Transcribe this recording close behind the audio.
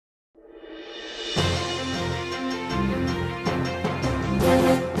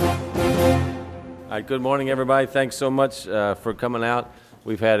Good morning, everybody. Thanks so much for coming out.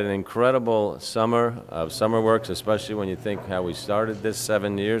 We've had an incredible summer of SummerWorks, especially when you think how we started this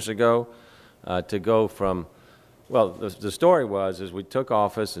 7 years ago. To go from, well, the story was, as we took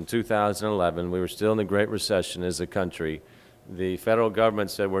office in 2011, we were still in the Great Recession as a country. The federal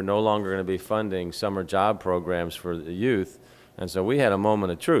government said we're no longer going to be funding summer job programs for the youth, and so we had a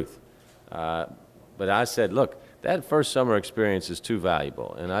moment of truth. But I said, look, that first summer experience is too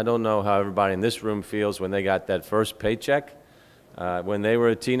valuable, and I don't know how everybody in this room feels when they got that first paycheck when they were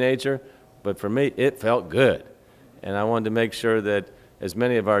a teenager, but for me, it felt good. And I wanted to make sure that as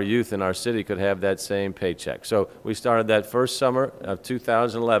many of our youth in our city could have that same paycheck. So we started that first summer of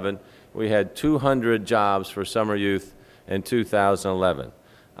 2011. We had 200 jobs for summer youth in 2011.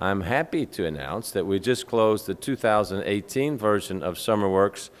 I'm happy to announce that we just closed the 2018 version of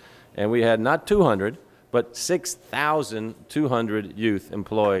SummerWorks, and we had not 200, but 6,200 youth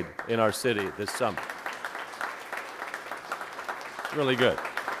employed in our city this summer. It's really good.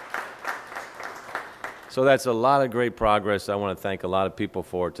 So that's a lot of great progress. I want to thank a lot of people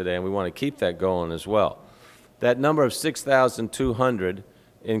for it today, and we want to keep that going as well. That number of 6,200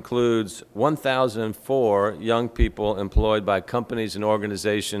 includes 1,004 young people employed by companies and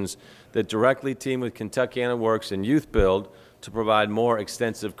organizations that directly team with Kentuckiana Works and Youth Build to provide more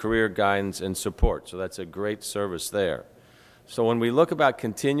extensive career guidance and support. So that's a great service there. So when we look about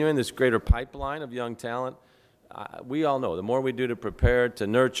continuing this greater pipeline of young talent, we all know the more we do to prepare, to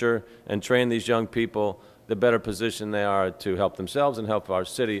nurture, and train these young people, the better position they are to help themselves and help our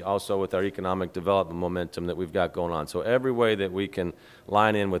city also with our economic development momentum that we've got going on. So every way that we can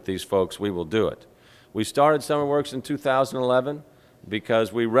line in with these folks, we will do it. We started SummerWorks in 2011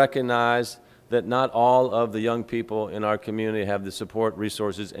 because we recognized that not all of the young people in our community have the support,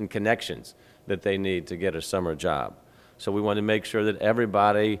 resources, and connections that they need to get a summer job. So we wanted to make sure that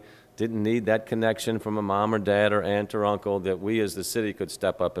everybody didn't need that connection from a mom or dad or aunt or uncle, that we as the city could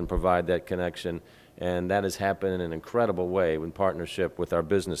step up and provide that connection, and that has happened in an incredible way in partnership with our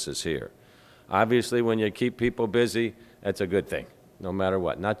businesses here. Obviously, when you keep people busy, that's a good thing, no matter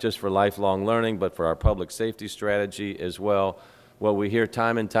what, not just for lifelong learning, but for our public safety strategy as well. What we hear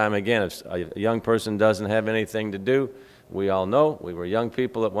time and time again, if a young person doesn't have anything to do, we all know, we were young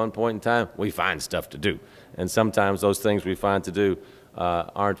people at one point in time, we find stuff to do. And sometimes those things we find to do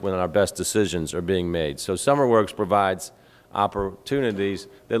aren't when our best decisions are being made. So SummerWorks provides opportunities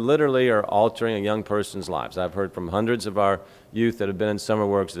that literally are altering a young person's lives. I've heard from hundreds of our youth that have been in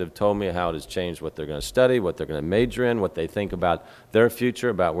SummerWorks that have told me how it has changed what they're going to study, what they're going to major in, what they think about their future,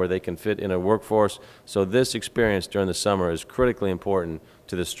 about where they can fit in a workforce. So this experience during the summer is critically important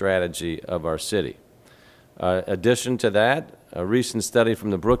to the strategy of our city. Addition to that, a recent study from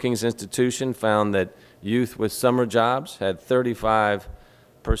the Brookings Institution found that youth with summer jobs had 35%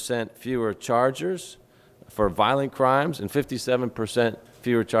 fewer charges for violent crimes and 57%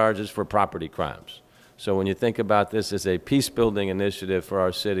 fewer charges for property crimes. So when you think about this as a peace-building initiative for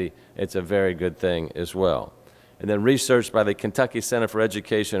our city, it's a very good thing as well. And then research by the Kentucky Center for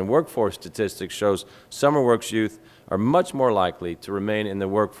Education and Workforce Statistics shows SummerWorks youth are much more likely to remain in the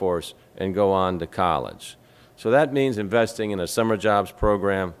workforce and go on to college. So that means investing in a summer jobs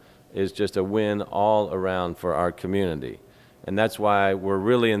program is just a win all around for our community. And that's why we're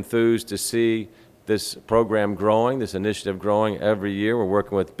really enthused to see this program growing, this initiative growing every year. We're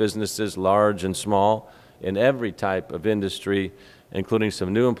working with businesses, large and small, in every type of industry, including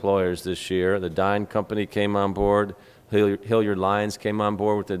some new employers this year. The Dine Company came on board. Hilliard Lyons came on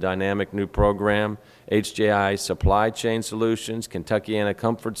board with a dynamic new program. HJI Supply Chain Solutions, Kentuckiana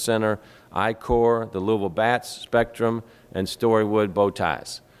Comfort Center, I-Corps, the Louisville Bats, Spectrum, and Storywood Bow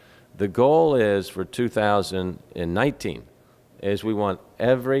Ties. The goal is for 2019 is we want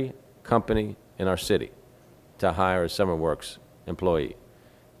every company in our city to hire a SummerWorks employee.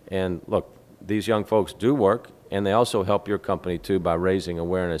 And look, these young folks do work, and they also help your company too by raising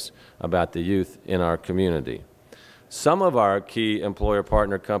awareness about the youth in our community. Some of our key employer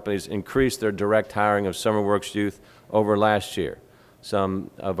partner companies increased their direct hiring of SummerWorks youth over last year. Some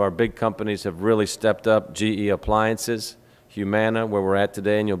of our big companies have really stepped up. GE Appliances, Humana, where we're at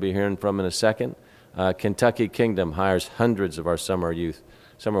today and you'll be hearing from in a second. Kentucky Kingdom hires hundreds of our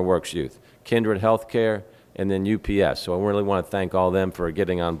SummerWorks youth. Kindred Healthcare, and then UPS. So I really want to thank all of them for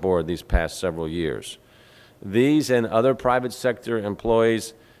getting on board these past several years. These and other private sector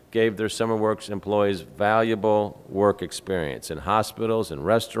employees gave their SummerWorks employees valuable work experience in hospitals and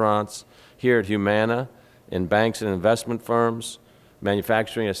restaurants, here at Humana, in banks and investment firms,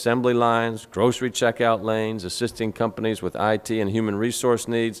 manufacturing assembly lines, grocery checkout lanes, assisting companies with IT and human resource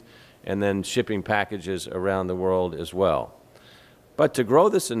needs, and then shipping packages around the world as well. But to grow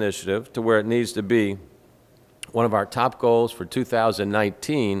this initiative to where it needs to be, one of our top goals for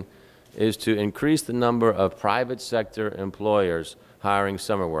 2019 is to increase the number of private sector employers hiring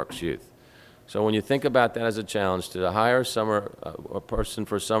SummerWorks youth. So when you think about that as a challenge, to hire a person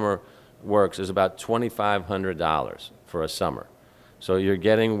for SummerWorks is about $2,500 for a summer. So you're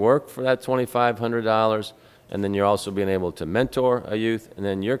getting work for that $2,500, and then you're also being able to mentor a youth, and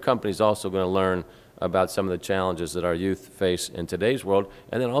then your company's also going to learn about some of the challenges that our youth face in today's world,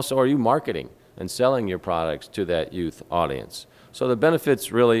 and then also are you marketing and selling your products to that youth audience. So the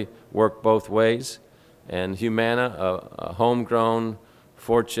benefits really work both ways, and Humana, a homegrown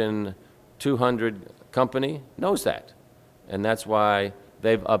Fortune 200 company, knows that, and that's why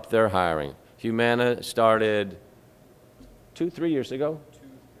they've upped their hiring. Humana started 3 years ago?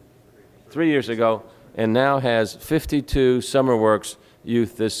 3 years ago, and now has 52 SummerWorks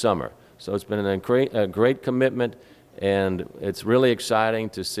youth this summer. So it's been a great commitment, and it's really exciting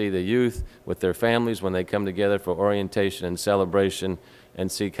to see the youth with their families when they come together for orientation and celebration,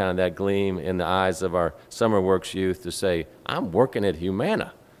 and see kind of that gleam in the eyes of our SummerWorks youth to say, I'm working at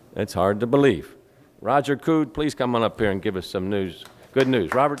Humana. It's hard to believe. Roger Cood, please come on up here and give us some news. Good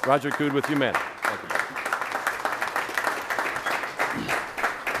news. Roger Cood with Humana. Thank you.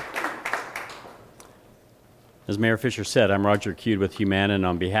 As Mayor Fisher said, I'm Roger Cood with Humana, and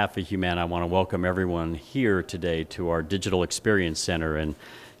on behalf of Humana, I want to welcome everyone here today to our Digital Experience Center. And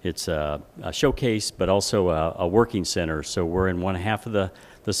it's a showcase, but also a working center. So we're in one half of the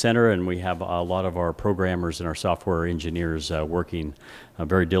center, and we have a lot of our programmers and our software engineers working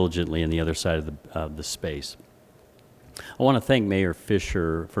very diligently in the other side of the space. I want to thank Mayor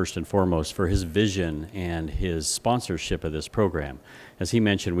Fisher, first and foremost, for his vision and his sponsorship of this program. As he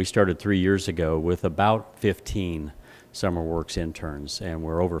mentioned, we started 3 years ago with about 15 SummerWorks interns, and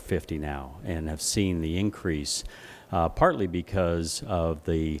we're over 50 now, and have seen the increase, partly because of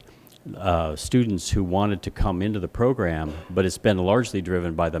the students who wanted to come into the program, but it's been largely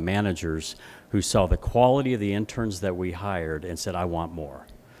driven by the managers who saw the quality of the interns that we hired and said, I want more.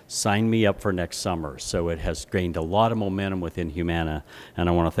 Sign me up for next summer. So it has gained a lot of momentum within Humana, and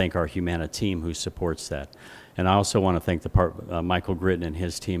I want to thank our Humana team who supports that. And I also want to thank Michael Gritton and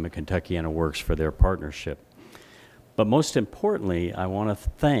his team at Kentuckiana Works for their partnership. But most importantly, I want to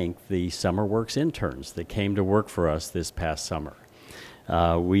thank the SummerWorks interns that came to work for us this past summer.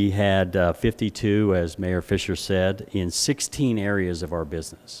 We had 52, as Mayor Fisher said, in 16 areas of our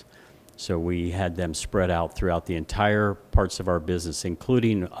business. So we had them spread out throughout the entire parts of our business,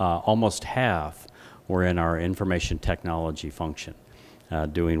 including almost half were in our information technology function,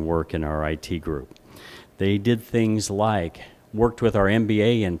 doing work in our IT group. They did things like worked with our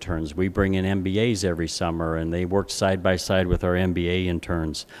MBA interns. We bring in MBAs every summer, and they worked side by side with our MBA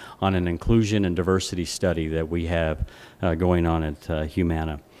interns on an inclusion and diversity study that we have going on at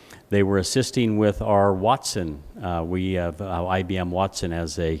Humana. They were assisting with our Watson. We have IBM Watson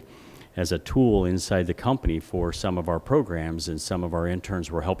as a tool inside the company for some of our programs, and some of our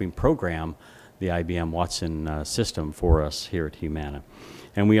interns were helping program the IBM Watson system for us here at Humana.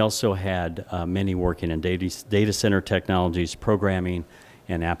 And we also had many working in data center technologies, programming,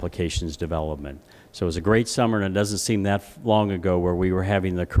 and applications development. So it was a great summer, and it doesn't seem that long ago where we were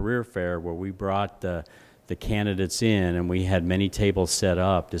having the career fair where we brought the candidates in, and we had many tables set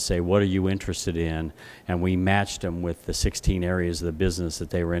up to say, what are you interested in? And we matched them with the 16 areas of the business that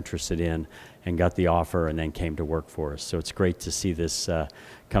they were interested in, and got the offer, and then came to work for us. So it's great to see this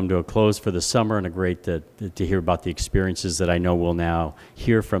come to a close for the summer, and great to hear about the experiences that I know we'll now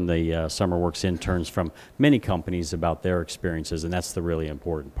hear from the SummerWorks interns from many companies about their experiences, and that's the really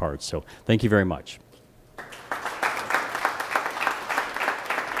important part. So thank you very much.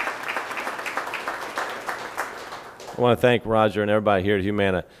 I want to thank Roger and everybody here at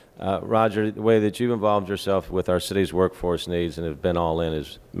Humana. Roger, the way that you've involved yourself with our city's workforce needs and have been all in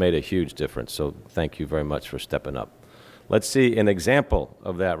has made a huge difference. So thank you very much for stepping up. Let's see an example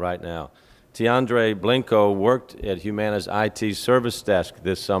of that right now. Tiandre Blinko worked at Humana's IT service desk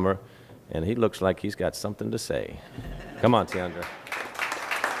this summer, and he looks like he's got something to say. Come on, Tiandre.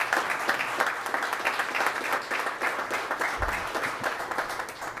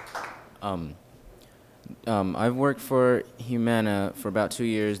 I've worked for Humana for about 2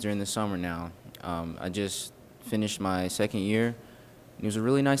 years during the summer now. I just finished my second year. It was a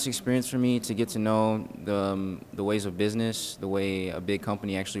really nice experience for me to get to know the ways of business, the way a big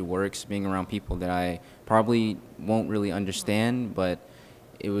company actually works, being around people that I probably won't really understand, but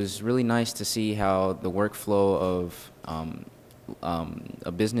it was really nice to see how the workflow of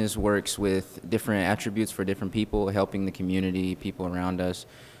a business works with different attributes for different people, helping the community, people around us.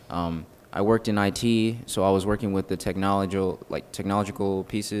 I worked in IT, so I was working with the technological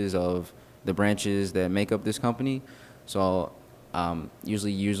pieces of the branches that make up this company. So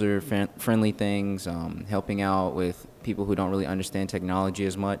usually user-friendly things, helping out with people who don't really understand technology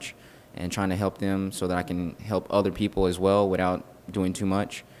as much, and trying to help them so that I can help other people as well without doing too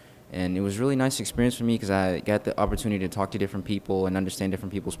much. And it was a really nice experience for me because I got the opportunity to talk to different people and understand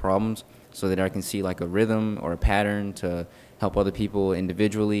different people's problems so that I can see like a rhythm or a pattern to help other people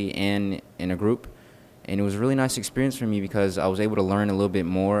individually and in a group. And it was a really nice experience for me because I was able to learn a little bit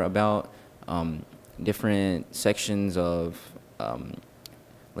more about different sections of,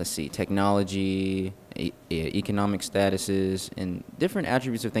 let's see, technology, economic statuses, and different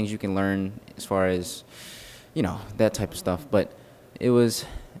attributes of things you can learn as far as, you know, that type of stuff. But it was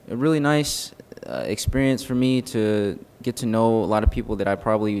a really nice experience for me to get to know a lot of people that I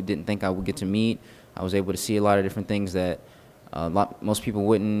probably didn't think I would get to meet. I was able to see a lot of different things that most people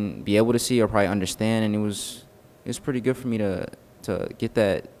wouldn't be able to see or probably understand, and it was pretty good for me to get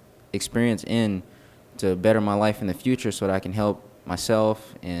that experience in to better my life in the future so that I can help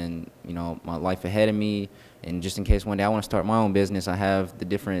myself and, you know, my life ahead of me. And just in case one day I want to start my own business, I have the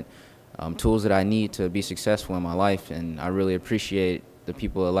different tools that I need to be successful in my life. And I really appreciate the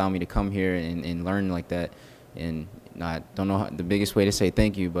people allow me to come here and learn like that. And I don't know the biggest way to say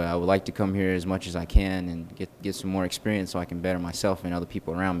thank you, but I would like to come here as much as I can and get some more experience so I can better myself and other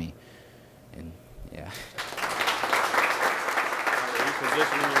people around me. And yeah. Are you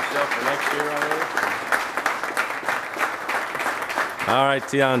positioning yourself for next year already? All right,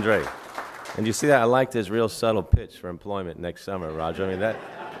 Tiandre. And you see that? I liked his real subtle pitch for employment next summer, Roger. I mean,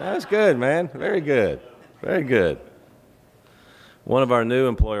 that's good, man. Very good. Very good. One of our new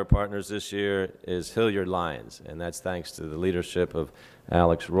employer partners this year is Hilliard Lyons, and that's thanks to the leadership of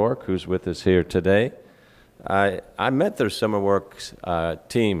Alex Rourke, who's with us here today. I met their SummerWorks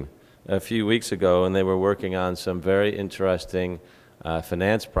team a few weeks ago, and they were working on some very interesting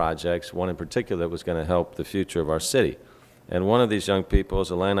finance projects, one in particular that was going to help the future of our city. And one of these young people is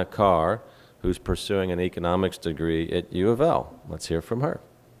Alana Carr, who's pursuing an economics degree at U of L. Let's hear from her.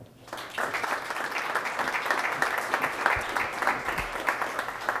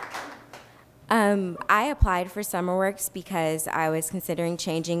 I applied for SummerWorks because I was considering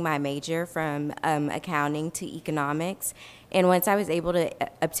changing my major from accounting to economics. And once I was able to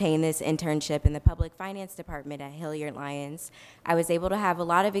obtain this internship in the public finance department at Hilliard Lyons, I was able to have a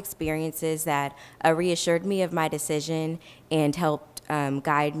lot of experiences that reassured me of my decision and helped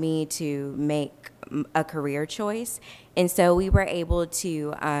guide me to make a career choice. And so we were able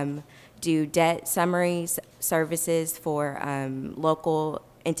to do debt summaries services for local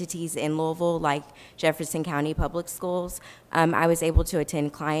entities in Louisville, like Jefferson County Public Schools. I was able to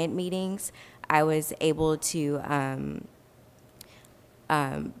attend client meetings. I was able to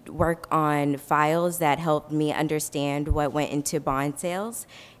work on files that helped me understand what went into bond sales.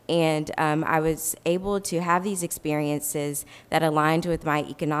 And I was able to have these experiences that aligned with my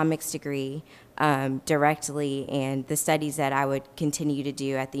economics degree directly and the studies that I would continue to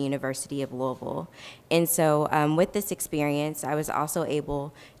do at the University of Louisville. And so with this experience, I was also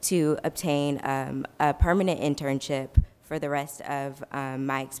able to obtain a permanent internship for the rest of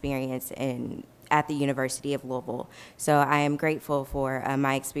my experience at the University of Louisville. So I am grateful for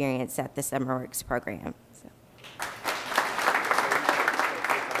my experience at the SummerWorks program. So.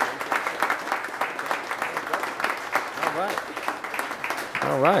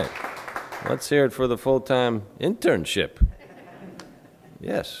 All right. Let's hear it for the full-time internship.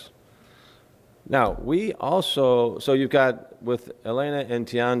 Yes. Now, we also, so you've got, with Elena and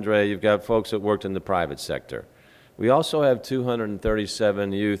Tiandre, you've got folks that worked in the private sector. We also have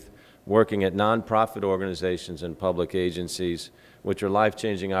 237 youth working at nonprofit organizations and public agencies, which are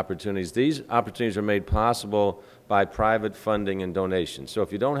life-changing opportunities. These opportunities are made possible by private funding and donations. So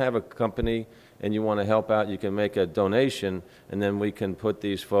if you don't have a company and you want to help out, you can make a donation, and then we can put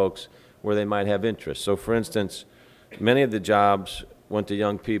these folks where they might have interest. So for instance, many of the jobs went to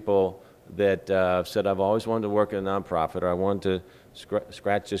young people that said, I've always wanted to work in a nonprofit, or I want to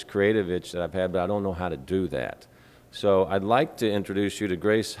scratch this creative itch that I've had, but I don't know how to do that. So I'd like to introduce you to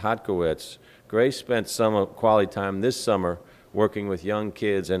Grace Hotkowitz. Grace spent some quality time this summer working with young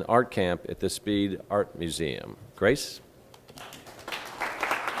kids in art camp at the Speed Art Museum. Grace?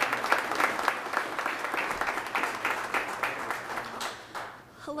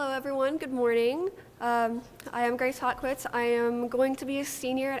 Hello, everyone. Good morning. I am Grace Hotkowitz. I am going to be a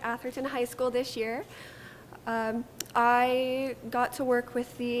senior at Atherton High School this year. I got to work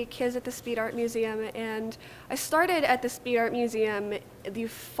with the kids at the Speed Art Museum, and I started at the Speed Art Museum the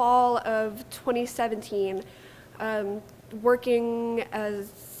fall of 2017. working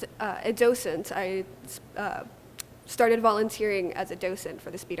as a docent. I started volunteering as a docent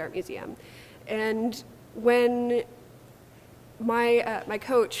for the Speed Art Museum. And when my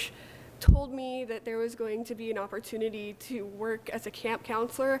coach told me that there was going to be an opportunity to work as a camp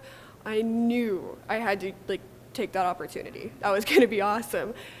counselor, I knew I had to take that opportunity. That was going to be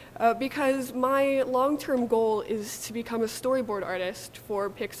awesome. Because my long-term goal is to become a storyboard artist for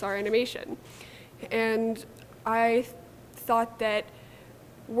Pixar animation. And I thought that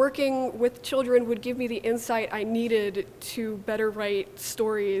working with children would give me the insight I needed to better write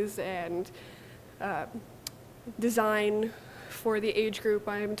stories and design for the age group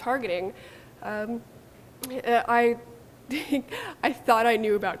I'm targeting. I thought I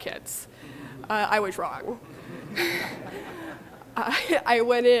knew about kids. I was wrong. I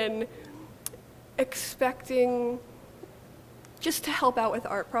went in expecting just to help out with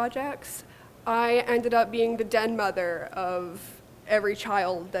art projects. I ended up being the den mother of every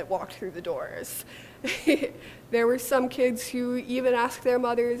child that walked through the doors. There were some kids who even asked their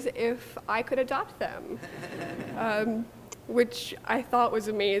mothers if I could adopt them, which I thought was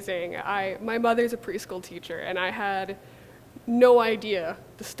amazing. My mother's a preschool teacher, and I had no idea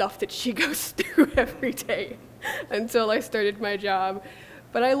the stuff that she goes through every day until I started my job.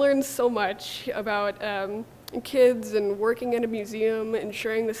 But I learned so much about kids and working in a museum,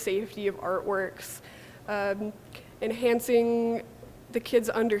 ensuring the safety of artworks, enhancing the kids'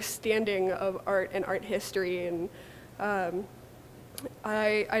 understanding of art and art history. And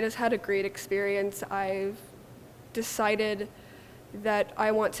I just had a great experience. I've decided that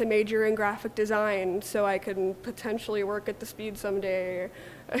I want to major in graphic design so I can potentially work at the Speed someday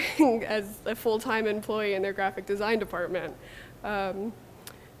as a full-time employee in their graphic design department.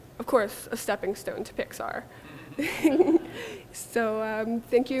 Of course, a stepping stone to Pixar. So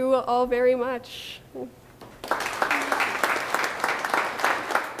thank you all very much.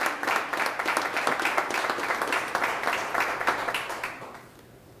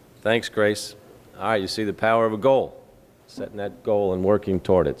 Thanks, Grace. All right, you see the power of a goal, setting that goal and working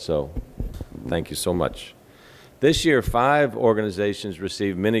toward it, so thank you so much. This year, 5 organizations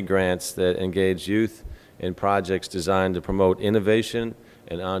received mini grants that engage youth in projects designed to promote innovation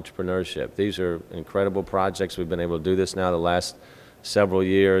and entrepreneurship. These are incredible projects. We've been able to do this now the last several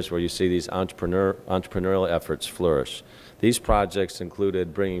years, where you see these entrepreneurial efforts flourish. These projects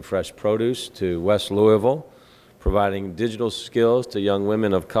included bringing fresh produce to West Louisville, providing digital skills to young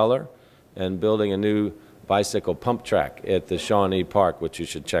women of color, and building a new bicycle pump track at the Shawnee Park, which you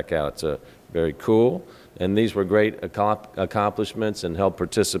should check out. It's very cool. And these were great accomplishments and help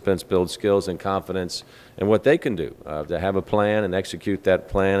participants build skills and confidence in what they can do, to have a plan and execute that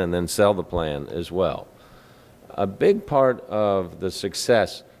plan and then sell the plan as well. A big part of the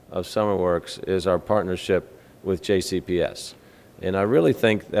success of SummerWorks is our partnership with JCPS. And I really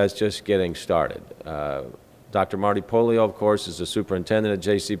think that's just getting started. Dr. Marty Polio, of course, is the superintendent at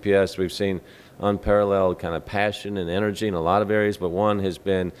JCPS. We've seen unparalleled kind of passion and energy in a lot of areas, but one has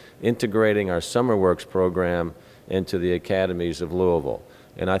been integrating our SummerWorks program into the academies of Louisville.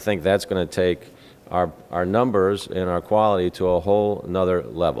 And I think that's going to take our numbers and our quality to a whole nother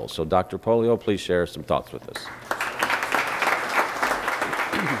level. So Dr. Polio, please share some thoughts with us.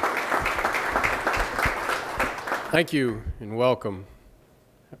 Thank you and welcome.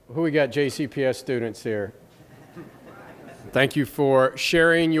 Who we got JCPS students here? Thank you for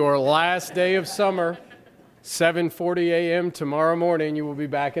sharing your last day of summer. 7:40 a.m. tomorrow morning, you will be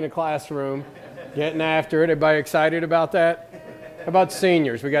back in a classroom getting after it. Everybody excited about that? How about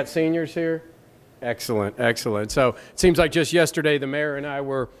seniors? We got seniors here? Excellent, excellent. So it seems like just yesterday the mayor and I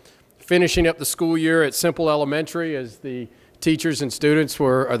were finishing up the school year at Simple Elementary as the teachers and students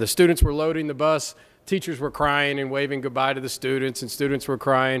were, or the students were loading the bus. Teachers were crying and waving goodbye to the students, and students were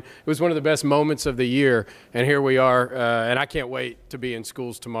crying. It was one of the best moments of the year, and here we are, and I can't wait to be in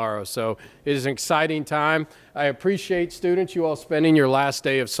schools tomorrow. So it is an exciting time. I appreciate students, you all spending your last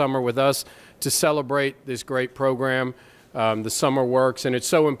day of summer with us to celebrate this great program, the SummerWorks, and it's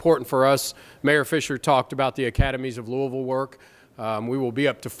so important for us. Mayor Fisher talked about the Academies of Louisville work. We will be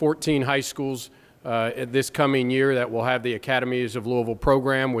up to 14 high schools this coming year that will have the Academies of Louisville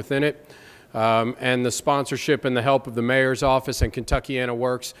program within it. And the sponsorship and the help of the mayor's office and Kentuckiana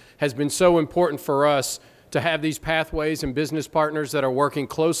Works has been so important for us to have these pathways and business partners that are working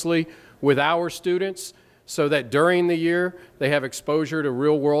closely with our students so that during the year they have exposure to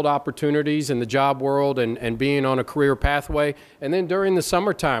real world opportunities in the job world and being on a career pathway. And then during the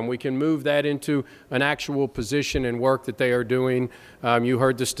summertime we can move that into an actual position and work that they are doing. You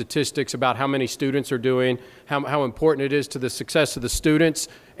heard the statistics about how many students are doing, how important it is to the success of the students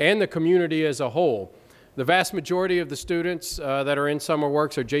and the community as a whole. The vast majority of the students that are in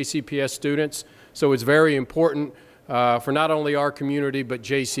SummerWorks are JCPS students, so it's very important for not only our community but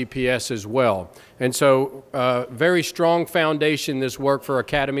JCPS as well. And so very strong foundation, this work for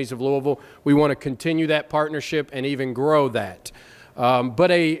Academies of Louisville. We want to continue that partnership and even grow that. But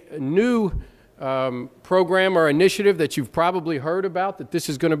a new program or initiative that you've probably heard about, that this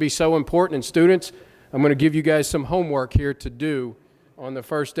is going to be so important, and students, I'm going to give you guys some homework here to do on the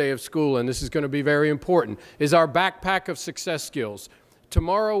first day of school, and this is going to be very important, is our backpack of success skills.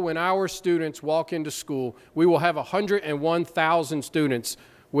 Tomorrow, when our students walk into school, we will have 101,000 students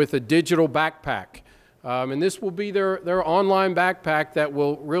with a digital backpack. And this will be their online backpack that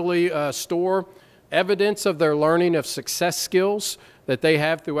will really store evidence of their learning of success skills that they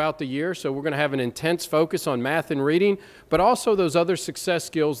have throughout the year. So we're going to have an intense focus on math and reading, but also those other success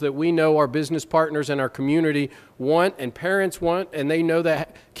skills that we know our business partners and our community want and parents want, and they know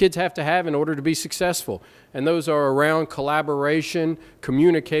that kids have to have in order to be successful. And those are around collaboration,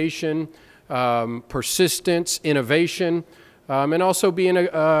 communication, persistence, innovation, and also being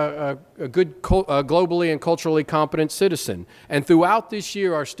a good globally and culturally competent citizen. And throughout this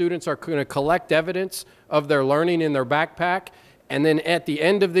year, our students are going to collect evidence of their learning in their backpack. And then at the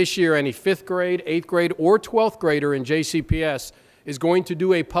end of this year, any 5th grade, 8th grade, or 12th grader in JCPS is going to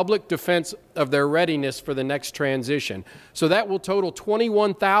do a public defense of their readiness for the next transition. So that will total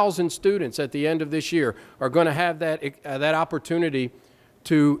 21,000 students at the end of this year are going to have that opportunity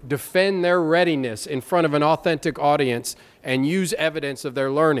to defend their readiness in front of an authentic audience and use evidence of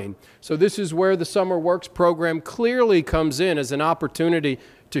their learning. So this is where the SummerWorks program clearly comes in as an opportunity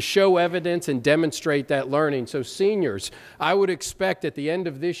to show evidence and demonstrate that learning. So seniors, I would expect at the end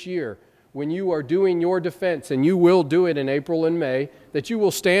of this year, when you are doing your defense, and you will do it in April and May, that you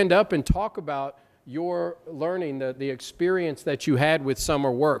will stand up and talk about your learning, the experience that you had with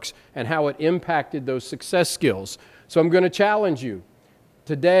SummerWorks and how it impacted those success skills. So I'm going to challenge you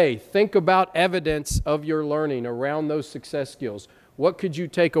today, think about evidence of your learning around those success skills. What could you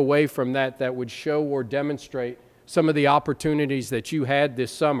take away from that would show or demonstrate some of the opportunities that you had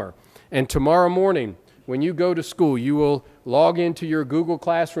this summer? And tomorrow morning, when you go to school, you will log into your Google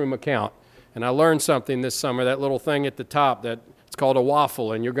Classroom account. And I learned something this summer, that little thing at the top that it's called a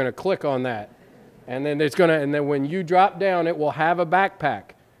waffle, and you're going to click on that. And then then when you drop down, it will have a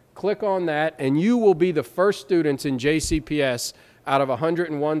backpack. Click on that, and you will be the first students in JCPS out of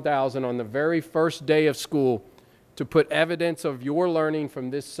 101,000 on the very first day of school to put evidence of your learning from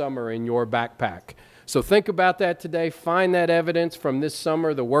this summer in your backpack. So think about that today. Find that evidence from this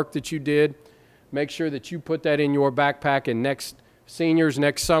summer, the work that you did. Make sure that you put that in your backpack, and seniors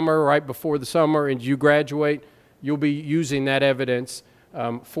next summer, right before the summer, and you graduate, you'll be using that evidence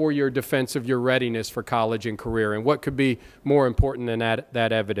for your defense of your readiness for college and career. And what could be more important than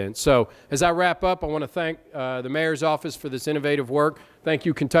that evidence? So as I wrap up, I want to thank the Mayor's Office for this innovative work. Thank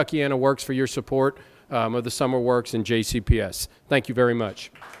you, Kentuckiana Works, for your support of the SummerWorks and JCPS. Thank you very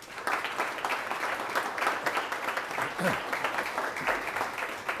much.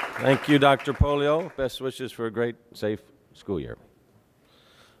 Thank you, Dr. Polio. Best wishes for a great, safe school year.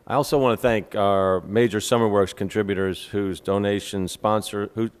 I also want to thank our major SummerWorks contributors whose donations sponsor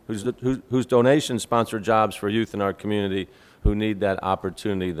jobs for youth in our community who need that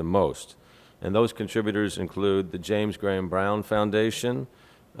opportunity the most. And those contributors include the James Graham Brown Foundation,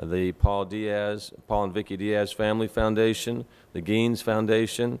 the Paul and Vicki Diaz Family Foundation, the Geens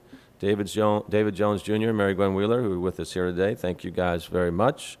Foundation, David Jones Jr., Mary Gwen Wheeler, who are with us here today. Thank you guys very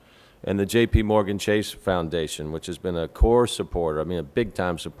much. And the J.P. Morgan Chase Foundation, which has been a core supporter, a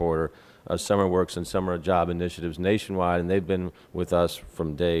big-time supporter of SummerWorks and Summer Job Initiatives nationwide, and they've been with us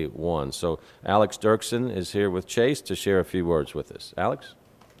from day one. So Alex Dirksen is here with Chase to share a few words with us. Alex?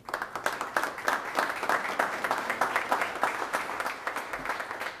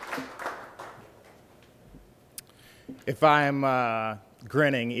 If I'm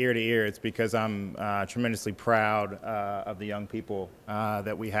grinning ear to ear, it's because I'm tremendously proud of the young people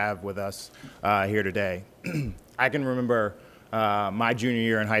that we have with us here today. I can remember my junior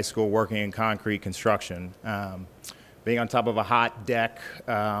year in high school working in concrete construction, being on top of a hot deck,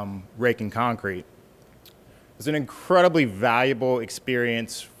 raking concrete. It was an incredibly valuable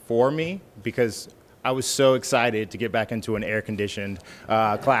experience for me because I was so excited to get back into an air-conditioned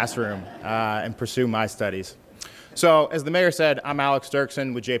classroom and pursue my studies. So, as the mayor said, I'm Alex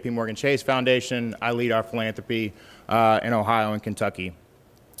Dirksen with J.P. Morgan Chase Foundation. I lead our philanthropy in Ohio and Kentucky.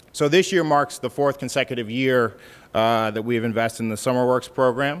 So this year marks the 4th consecutive year that we have invested in the SummerWorks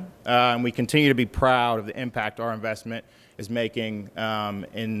program, and we continue to be proud of the impact our investment is making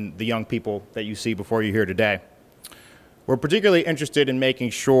in the young people that you see before you here today. We're particularly interested in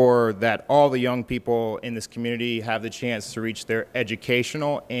making sure that all the young people in this community have the chance to reach their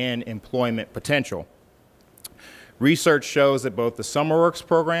educational and employment potential. Research shows that both the SummerWorks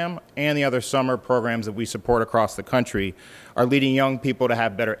program and the other summer programs that we support across the country are leading young people to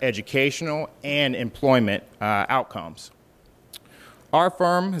have better educational and employment outcomes. Our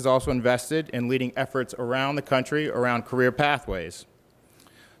firm has also invested in leading efforts around the country around career pathways,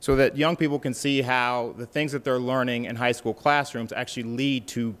 so that young people can see how the things that they're learning in high school classrooms actually lead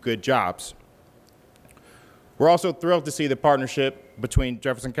to good jobs. We're also thrilled to see the partnership between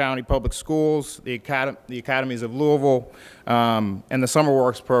Jefferson County Public Schools, the Academies of Louisville, and the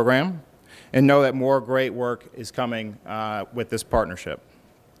SummerWorks program, and know that more great work is coming with this partnership.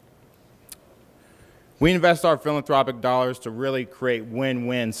 We invest our philanthropic dollars to really create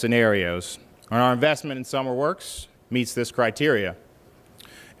win-win scenarios, and our investment in SummerWorks meets this criteria.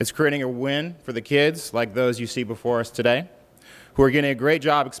 It's creating a win for the kids, like those you see before us today, who are getting a great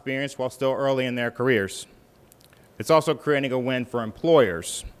job experience while still early in their careers. It's also creating a win for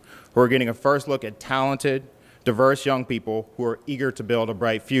employers, who are getting a first look at talented, diverse young people who are eager to build a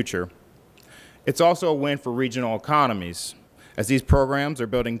bright future. It's also a win for regional economies, as these programs are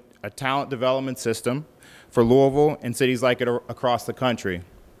building a talent development system for Louisville and cities like it across the country.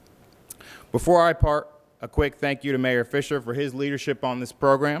 Before I part, a quick thank you to Mayor Fisher for his leadership on this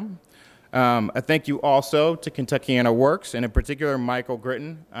program. A thank you also to Kentuckiana Works, and in particular Michael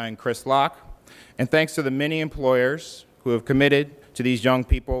Gritton and Chris Locke. And thanks to the many employers who have committed to these young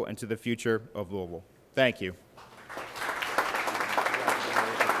people and to the future of Louisville. Thank you.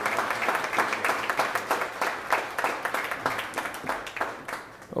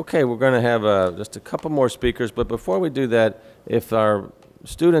 Okay, we're going to have just a couple more speakers, but before we do that, if our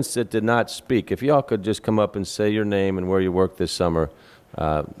students that did not speak, if y'all could just come up and say your name and where you work this summer,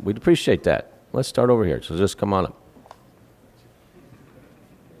 we'd appreciate that. Let's start over here, so just come on up.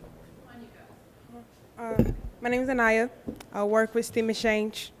 My name is Anaya. I work with STEAM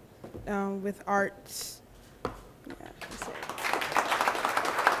Exchange with arts. Yeah, that's it.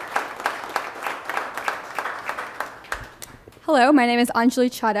 Hello, my name is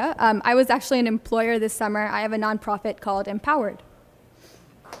Anjali Chadha. I was actually an employer this summer. I have a nonprofit called Empowered.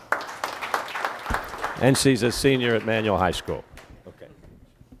 And she's a senior at Manual High School. Okay.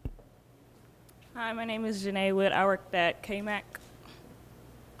 Hi, my name is Janae Wood. I worked at KMAC.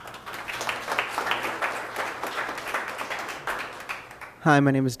 Hi,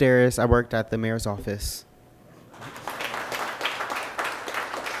 my name is Darius. I worked at the mayor's office.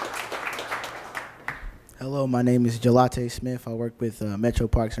 Hello, my name is Jalate Smith. I work with Metro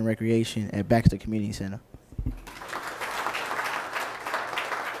Parks and Recreation at Baxter Community Center.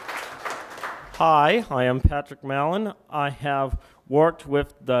 Hi, I am Patrick Mallon. I have worked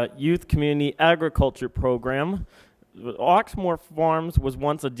with the Youth Community Agriculture Program. Oxmoor Farms was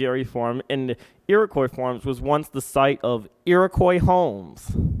once a dairy farm, and Iroquois Farms was once the site of Iroquois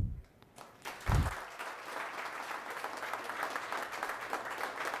homes.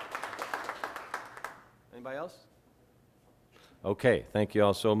 Anybody else? Okay, thank you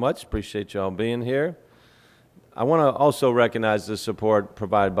all so much. Appreciate you all being here. I want to also recognize the support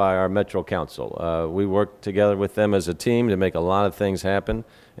provided by our Metro Council. We work together with them as a team to make a lot of things happen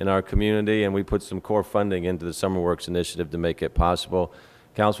in our community, and we put some core funding into the SummerWorks initiative to make it possible.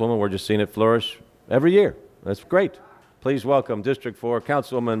 Councilwoman, we're just seeing it flourish every year. That's great. Please welcome District 4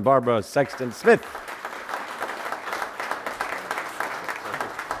 Councilwoman Barbara Sexton Smith.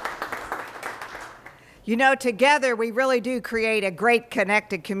 You know, together we really do create a great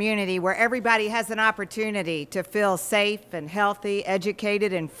connected community where everybody has an opportunity to feel safe and healthy,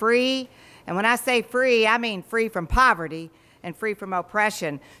 educated and free. And when I say free, I mean free from poverty and free from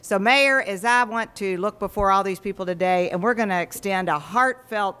oppression. So Mayor, as I want to look before all these people today, and we're going to extend a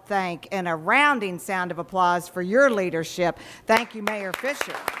heartfelt thank and a rounding sound of applause for your leadership. Thank you, Mayor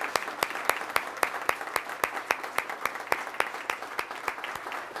Fisher.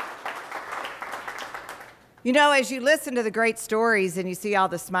 You know, as you listen to the great stories and you see all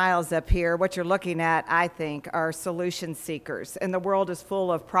the smiles up here, what you're looking at, I think, are solution seekers. And the world is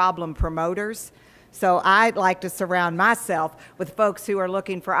full of problem promoters. So I'd like to surround myself with folks who are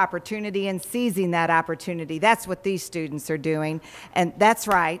looking for opportunity and seizing that opportunity. That's what these students are doing. And that's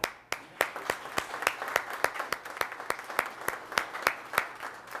right.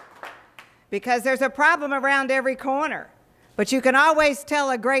 Because there's a problem around every corner. But you can always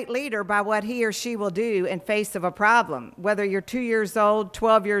tell a great leader by what he or she will do in face of a problem, whether you're 2 years old,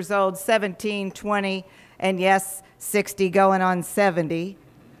 12 years old, 17, 20, and yes, 60 going on 70.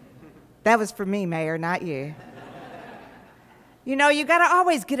 That was for me, Mayor, not you. You know, you got to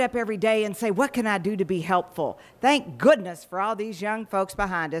always get up every day and say, what can I do to be helpful? Thank goodness for all these young folks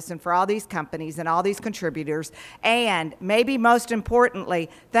behind us and for all these companies and all these contributors. And maybe most importantly,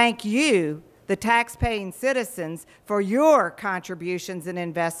 thank you, the tax-paying citizens, for your contributions and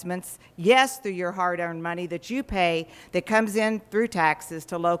investments, yes, through your hard-earned money that you pay that comes in through taxes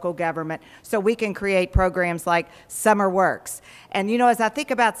to local government, so we can create programs like SummerWorks. And you know, as I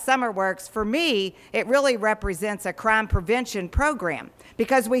think about SummerWorks, for me, it really represents a crime prevention program,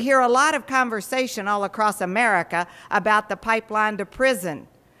 because we hear a lot of conversation all across America about the pipeline to prison.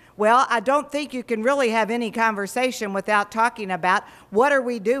 Well, I don't think you can really have any conversation without talking about what are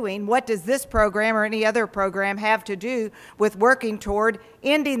we doing, what does this program or any other program have to do with working toward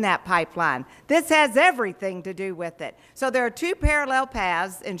ending that pipeline. This has everything to do with it. So there are two parallel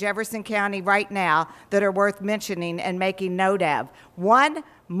paths in Jefferson County right now that are worth mentioning and making note of. One,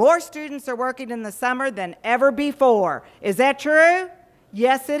 more students are working in the summer than ever before. Is that true?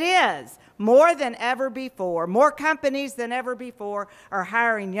 Yes, it is. More than ever before. More companies than ever before are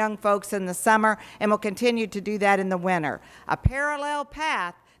hiring young folks in the summer and will continue to do that in the winter. A parallel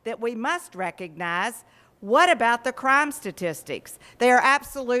path that we must recognize. What about the crime statistics? They are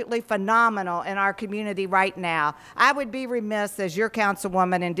absolutely phenomenal in our community right now. I would be remiss as your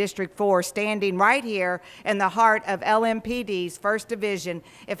councilwoman in District 4 standing right here in the heart of LMPD's 1st Division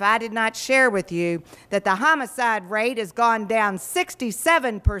if I did not share with you that the homicide rate has gone down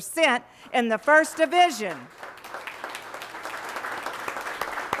 67% in the 1st Division.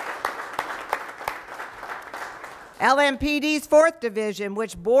 LMPD's 4th Division,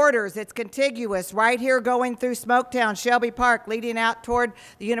 which borders, it's contiguous, right here going through Smoketown, Shelby Park, leading out toward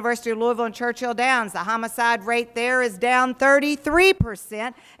the University of Louisville and Churchill Downs. The homicide rate there is down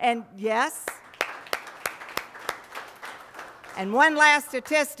 33%. And yes, and one last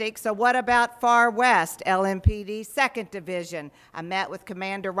statistic, so what about Far West, LMPD's 2nd Division? I met with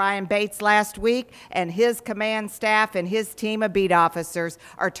Commander Ryan Bates last week, and his command staff and his team of beat officers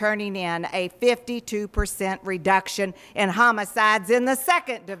are turning in a 52% reduction in homicides in the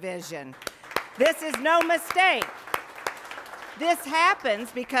 2nd Division. This is no mistake. This happens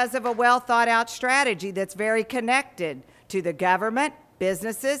because of a well-thought-out strategy that's very connected to the government,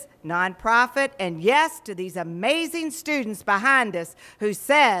 businesses, nonprofit, and yes, to these amazing students behind us who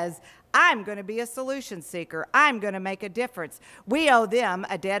says, I'm going to be a solution seeker. I'm going to make a difference. We owe them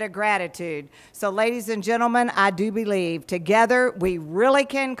a debt of gratitude. So ladies and gentlemen, I do believe together we really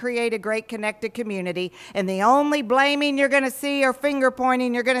can create a great connected community, and the only blaming you're going to see or finger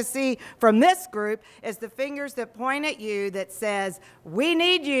pointing you're going to see from this group is the fingers that point at you that says, we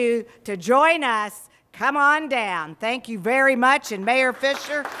need you to join us. Come on down. Thank you very much. And Mayor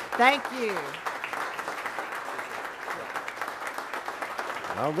Fisher, thank you.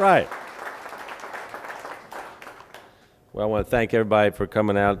 All right. Well, I want to thank everybody for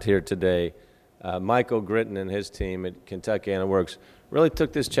coming out here today. Michael Gritton and his team at Kentuckiana Works really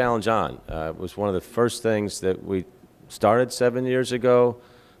took this challenge on. It was one of the first things that we started 7 years ago.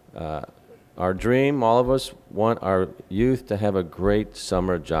 Our dream, all of us want our youth to have a great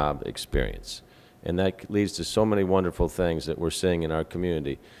summer job experience. And that leads to so many wonderful things that we're seeing in our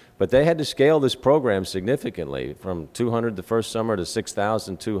community. But they had to scale this program significantly from 200 the first summer to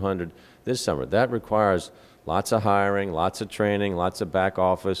 6,200 this summer. That requires lots of hiring, lots of training, lots of back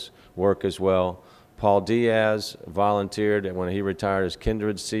office work as well. Paul Diaz volunteered when he retired as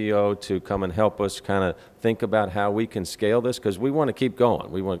Kindred CEO to come and help us kind of think about how we can scale this, because we want to keep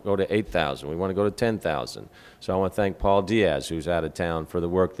going. We want to go to 8,000. We want to go to 10,000. So I want to thank Paul Diaz, who's out of town, for the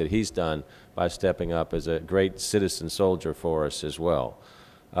work that he's done by stepping up as a great citizen soldier for us as well.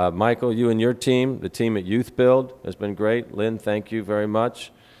 Michael, you and your team, the team at Youth Build, has been great. Lynn, thank you very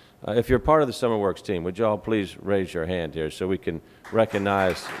much. If you're part of the SummerWorks team, would you all please raise your hand here so we can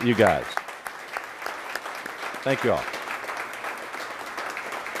recognize you guys. Thank you all.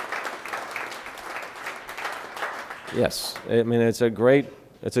 Yes, I mean, it's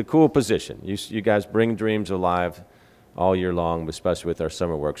a cool position. You guys bring dreams alive all year long, especially with our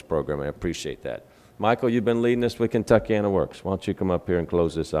SummerWorks program. I appreciate that. Michael, you've been leading us with Kentuckiana Works. Why don't you come up here and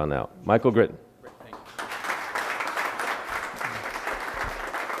close this on out? Michael Gritton.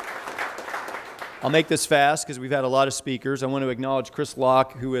 I'll make this fast because we've had a lot of speakers. I want to acknowledge Chris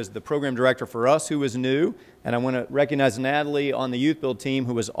Locke, who is the program director for us, who is new. And I want to recognize Natalie on the Youth Build team,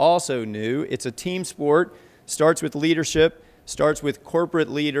 who is also new. It's a team sport. Starts with leadership. Starts with corporate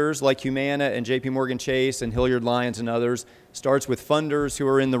leaders like Humana and JP Morgan Chase and Hilliard Lyons and others. Starts with funders who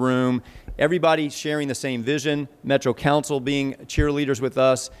are in the room. Everybody sharing the same vision, Metro Council being cheerleaders with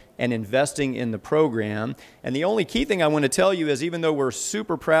us and investing in the program. And the only key thing I want to tell you is even though we're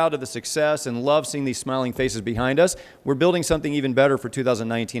super proud of the success and love seeing these smiling faces behind us, we're building something even better for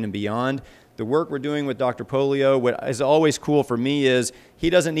 2019 and beyond. The work we're doing with Dr. Polio, what is always cool for me is he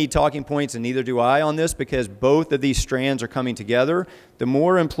doesn't need talking points and neither do I on this because both of these strands are coming together. The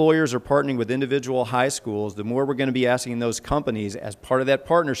more employers are partnering with individual high schools, the more we're going to be asking those companies as part of that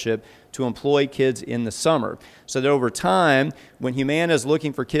partnership to employ kids in the summer. So that over time, when Humana is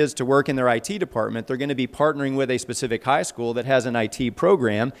looking for kids to work in their IT department, they're going to be partnering with a specific high school that has an IT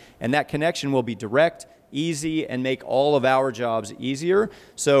program, and that connection will be direct, easy, and make all of our jobs easier.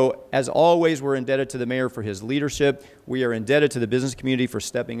 So as always, we're indebted to the mayor for his leadership. We are indebted to the business community for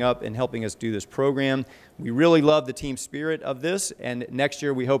stepping up and helping us do this program. We really love the team spirit of this, and next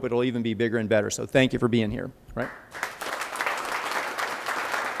year we hope it'll even be bigger and better. So thank you for being here. Right?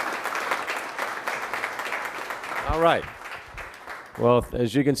 All right. Well,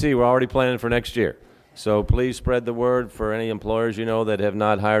 as you can see, we're already planning for next year. So please spread the word for any employers you know that have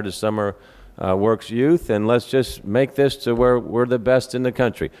not hired a SummerWorks youth, and let's just make this to where we're the best in the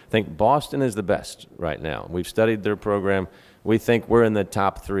country. I think Boston is the best right now. We've studied their program. We think we're in the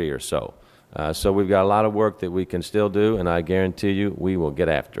top 3 or so. So we've got a lot of work that we can still do, and I guarantee you we will get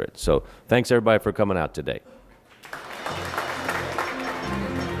after it. So thanks, everybody, for coming out today.